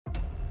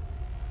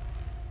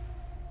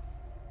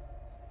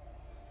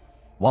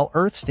While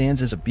Earth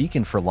stands as a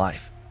beacon for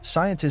life,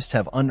 scientists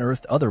have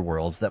unearthed other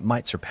worlds that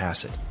might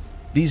surpass it.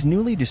 These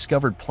newly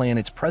discovered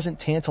planets present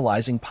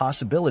tantalizing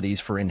possibilities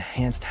for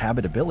enhanced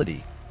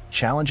habitability,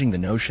 challenging the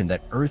notion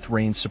that Earth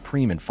reigns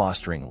supreme in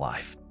fostering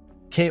life.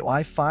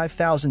 KOI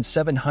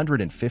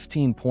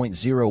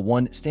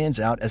 5715.01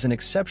 stands out as an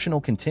exceptional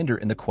contender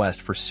in the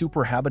quest for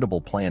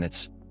superhabitable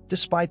planets,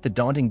 despite the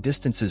daunting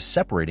distances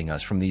separating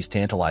us from these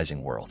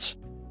tantalizing worlds.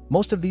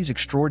 Most of these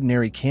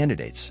extraordinary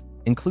candidates,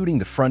 including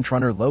the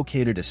frontrunner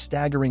located a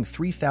staggering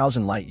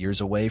 3,000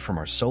 light-years away from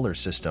our solar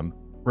system,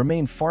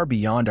 remain far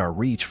beyond our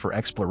reach for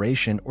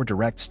exploration or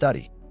direct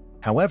study.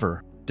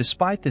 However,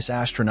 despite this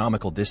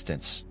astronomical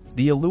distance,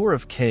 the allure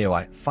of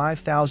KOI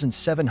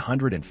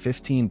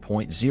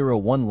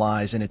 5715.01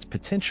 lies in its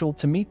potential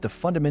to meet the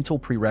fundamental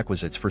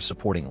prerequisites for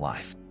supporting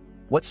life.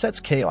 What sets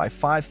KOI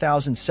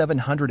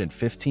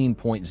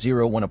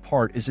 5715.01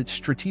 apart is its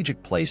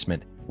strategic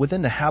placement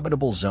within the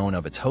habitable zone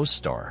of its host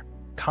star,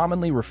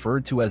 commonly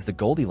referred to as the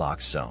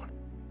Goldilocks zone.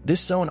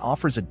 This zone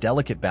offers a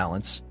delicate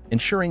balance,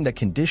 ensuring that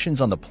conditions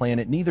on the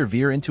planet neither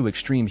veer into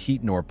extreme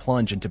heat nor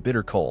plunge into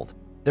bitter cold,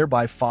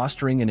 thereby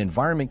fostering an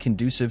environment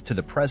conducive to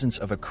the presence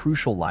of a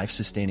crucial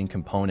life-sustaining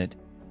component,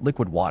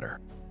 liquid water.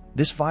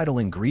 This vital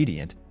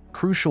ingredient,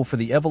 crucial for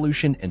the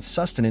evolution and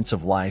sustenance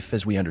of life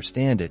as we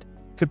understand it,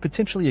 could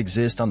potentially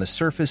exist on the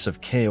surface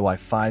of KOI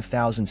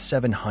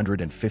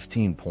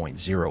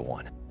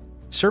 5715.01,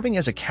 serving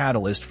as a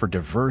catalyst for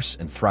diverse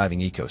and thriving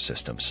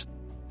ecosystems.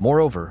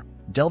 Moreover,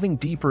 delving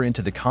deeper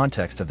into the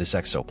context of this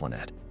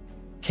exoplanet,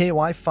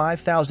 KOI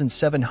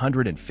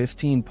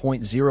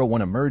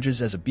 5715.01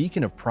 emerges as a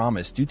beacon of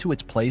promise due to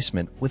its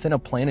placement within a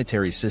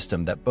planetary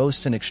system that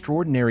boasts an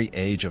extraordinary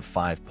age of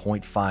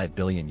 5.5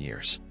 billion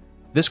years.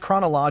 This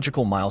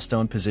chronological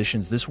milestone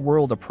positions this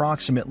world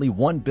approximately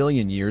 1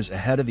 billion years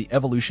ahead of the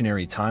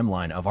evolutionary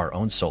timeline of our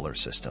own solar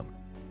system.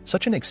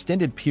 Such an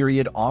extended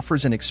period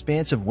offers an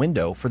expansive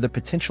window for the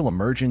potential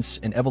emergence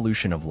and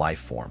evolution of life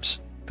forms,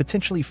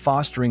 potentially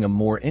fostering a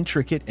more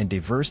intricate and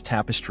diverse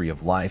tapestry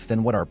of life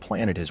than what our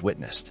planet has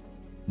witnessed.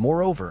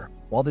 Moreover,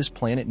 while this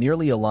planet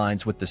nearly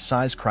aligns with the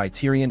size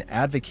criterion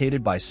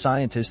advocated by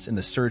scientists in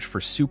the search for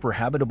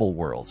superhabitable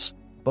worlds,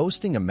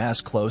 boasting a mass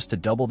close to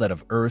double that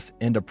of Earth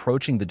and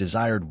approaching the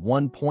desired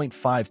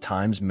 1.5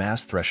 times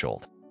mass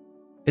threshold,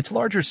 its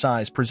larger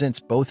size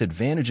presents both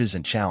advantages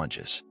and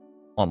challenges.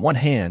 On one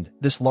hand,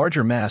 this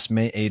larger mass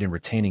may aid in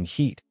retaining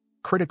heat,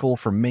 critical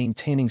for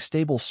maintaining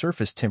stable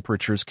surface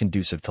temperatures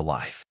conducive to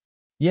life.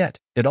 Yet,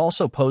 it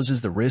also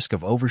poses the risk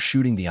of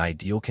overshooting the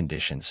ideal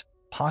conditions,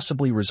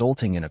 possibly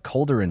resulting in a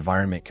colder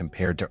environment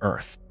compared to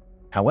Earth.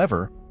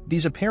 However,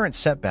 these apparent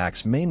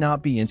setbacks may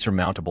not be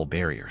insurmountable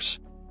barriers.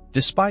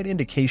 Despite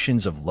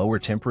indications of lower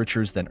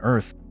temperatures than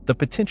Earth, the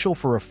potential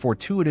for a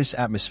fortuitous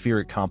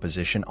atmospheric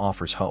composition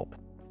offers hope.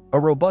 A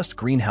robust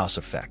greenhouse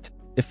effect,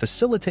 if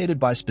facilitated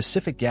by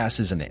specific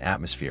gases in the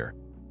atmosphere,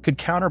 could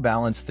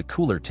counterbalance the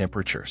cooler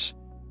temperatures.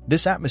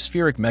 This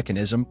atmospheric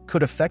mechanism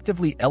could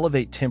effectively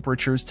elevate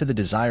temperatures to the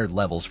desired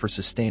levels for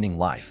sustaining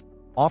life,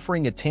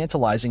 offering a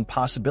tantalizing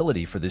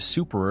possibility for this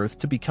super-Earth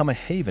to become a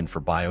haven for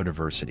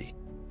biodiversity.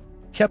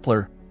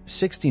 Kepler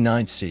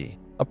 69c,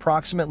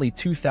 approximately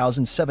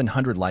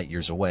 2,700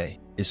 light-years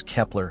away, is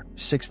Kepler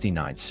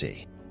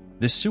 69c.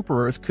 This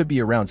super-Earth could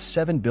be around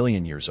 7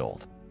 billion years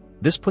old.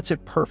 This puts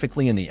it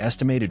perfectly in the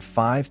estimated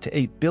 5 to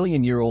 8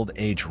 billion-year-old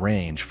age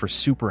range for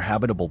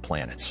superhabitable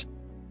planets.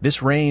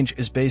 This range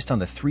is based on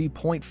the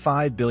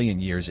 3.5 billion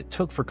years it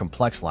took for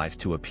complex life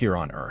to appear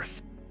on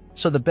Earth.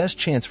 So the best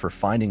chance for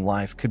finding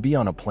life could be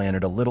on a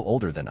planet a little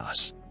older than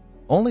us.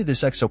 Only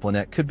this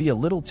exoplanet could be a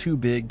little too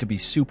big to be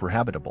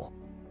superhabitable.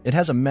 It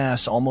has a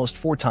mass almost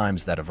 4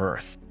 times that of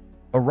Earth.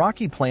 A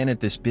rocky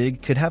planet this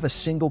big could have a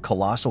single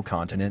colossal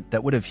continent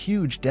that would have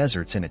huge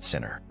deserts in its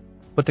center.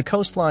 But the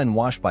coastline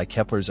washed by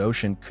Kepler's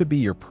ocean could be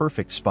your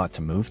perfect spot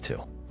to move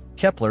to.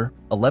 Kepler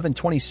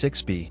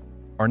 1126b,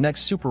 our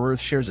next super-Earth,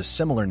 shares a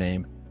similar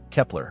name,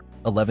 Kepler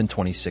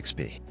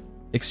 1126b,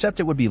 except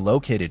it would be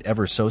located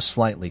ever so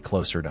slightly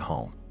closer to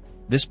home.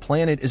 This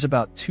planet is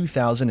about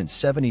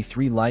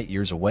 2,073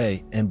 light-years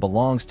away and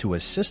belongs to a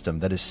system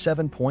that is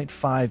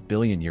 7.5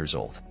 billion years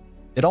old.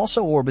 It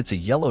also orbits a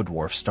yellow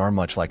dwarf star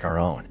much like our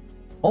own.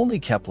 Only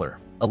Kepler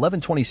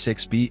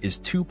 1126b is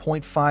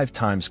 2.5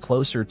 times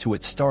closer to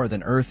its star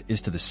than Earth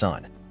is to the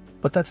Sun.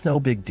 But that's no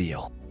big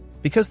deal,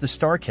 because the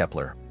star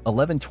Kepler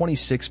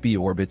 1126b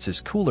orbits is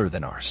cooler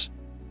than ours.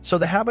 So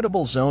the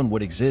habitable zone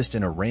would exist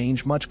in a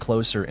range much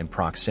closer in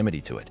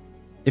proximity to it.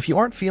 If you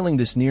aren't feeling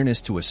this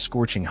nearness to a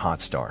scorching hot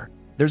star,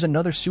 there's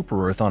another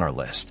super-Earth on our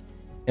list,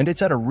 and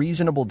it's at a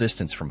reasonable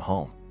distance from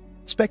home.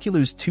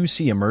 SPECULOOS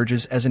 2c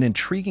emerges as an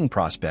intriguing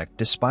prospect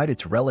despite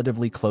its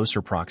relatively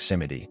closer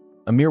proximity,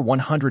 a mere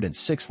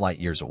 106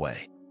 light-years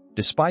away.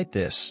 Despite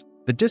this,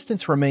 the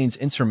distance remains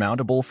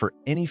insurmountable for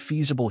any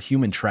feasible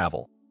human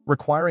travel,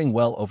 requiring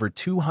well over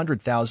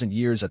 200,000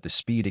 years at the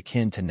speed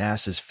akin to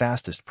NASA's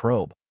fastest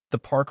probe, the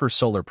Parker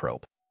Solar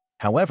Probe.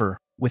 However,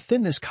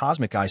 within this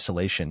cosmic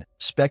isolation,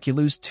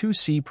 SPECULOOS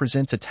 2c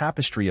presents a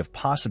tapestry of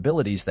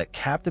possibilities that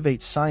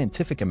captivate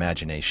scientific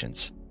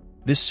imaginations.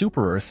 This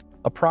super-Earth,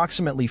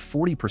 approximately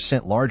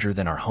 40% larger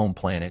than our home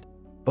planet,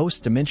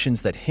 boasts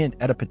dimensions that hint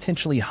at a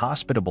potentially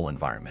hospitable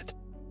environment.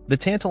 The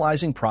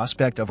tantalizing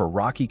prospect of a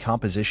rocky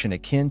composition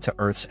akin to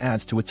Earth's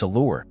adds to its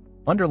allure,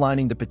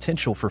 underlining the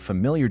potential for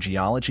familiar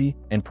geology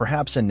and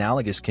perhaps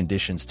analogous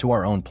conditions to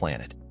our own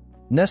planet.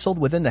 Nestled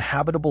within the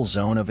habitable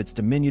zone of its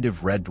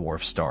diminutive red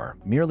dwarf star,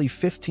 merely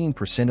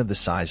 15% of the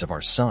size of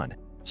our Sun,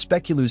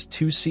 SPECULOOS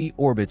 2c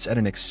orbits at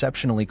an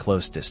exceptionally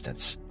close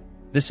distance.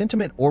 This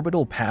intimate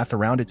orbital path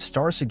around its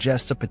star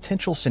suggests a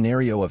potential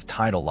scenario of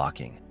tidal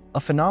locking, a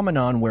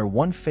phenomenon where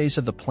one face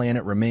of the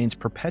planet remains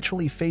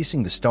perpetually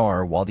facing the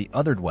star while the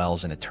other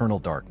dwells in eternal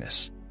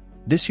darkness.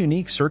 This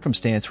unique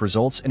circumstance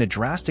results in a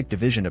drastic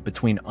division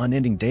between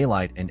unending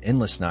daylight and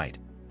endless night,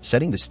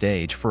 setting the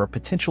stage for a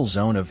potential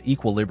zone of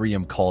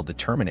equilibrium called the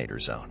terminator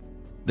zone.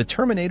 The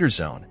terminator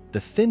zone, the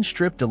thin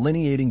strip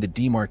delineating the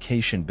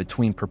demarcation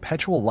between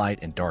perpetual light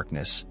and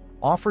darkness,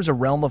 offers a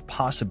realm of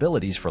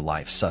possibilities for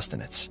life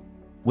sustenance.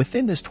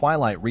 Within this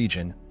twilight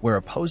region, where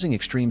opposing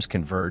extremes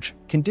converge,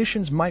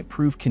 conditions might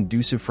prove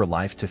conducive for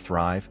life to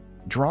thrive,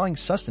 drawing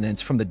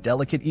sustenance from the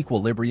delicate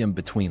equilibrium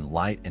between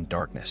light and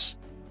darkness.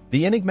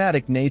 The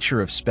enigmatic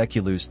nature of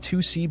SPECULOOS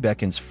 2c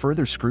beckons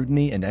further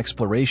scrutiny and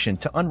exploration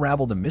to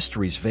unravel the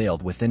mysteries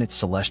veiled within its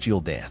celestial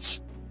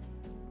dance.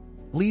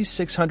 Gliese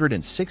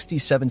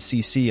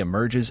 667cc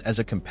emerges as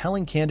a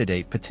compelling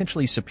candidate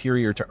potentially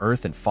superior to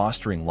Earth in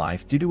fostering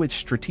life due to its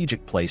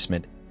strategic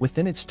placement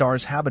within its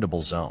star's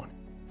habitable zone.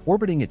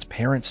 Orbiting its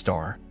parent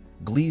star,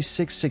 Gliese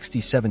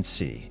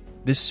 667c,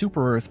 this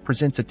super-Earth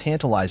presents a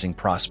tantalizing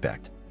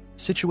prospect,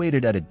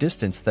 situated at a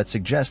distance that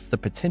suggests the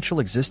potential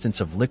existence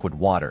of liquid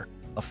water,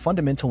 a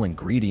fundamental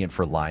ingredient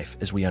for life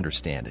as we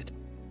understand it.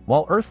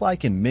 While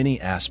Earth-like in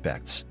many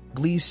aspects,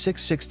 Gliese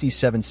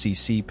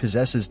 667cc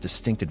possesses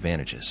distinct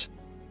advantages.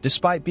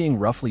 Despite being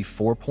roughly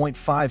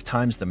 4.5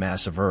 times the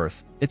mass of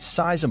Earth, its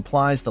size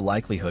implies the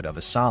likelihood of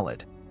a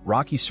solid,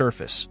 rocky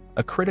surface,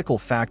 a critical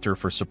factor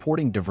for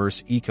supporting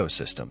diverse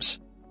ecosystems.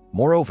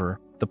 Moreover,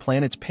 the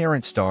planet's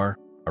parent star,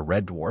 a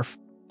red dwarf,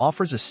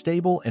 offers a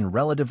stable and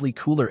relatively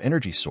cooler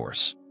energy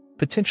source,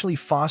 potentially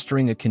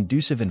fostering a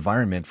conducive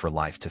environment for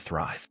life to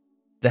thrive.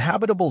 The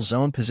habitable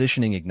zone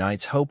positioning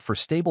ignites hope for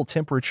stable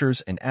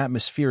temperatures and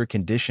atmospheric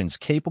conditions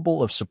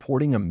capable of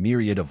supporting a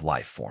myriad of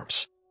life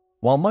forms.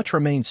 While much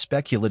remains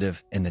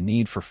speculative and the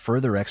need for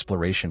further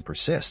exploration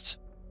persists,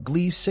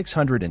 Gliese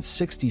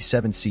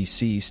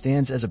 667cc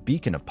stands as a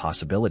beacon of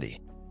possibility,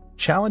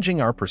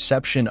 challenging our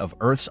perception of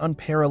Earth's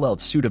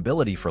unparalleled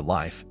suitability for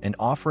life and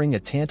offering a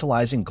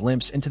tantalizing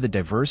glimpse into the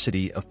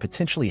diversity of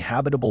potentially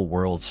habitable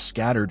worlds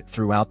scattered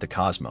throughout the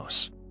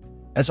cosmos.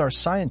 As our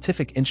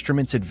scientific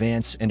instruments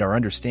advance and our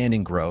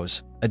understanding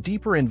grows, a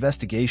deeper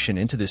investigation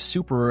into this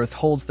super-Earth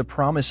holds the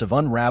promise of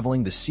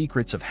unraveling the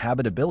secrets of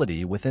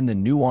habitability within the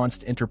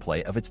nuanced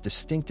interplay of its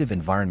distinctive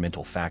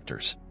environmental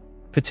factors,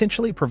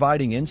 potentially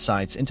providing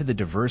insights into the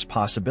diverse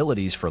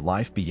possibilities for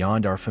life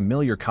beyond our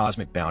familiar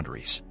cosmic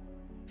boundaries.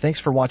 Thanks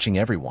for watching,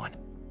 everyone.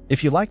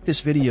 If you liked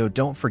this video,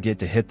 don't forget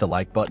to hit the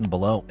like button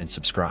below and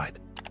subscribe.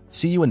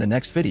 See you in the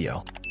next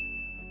video.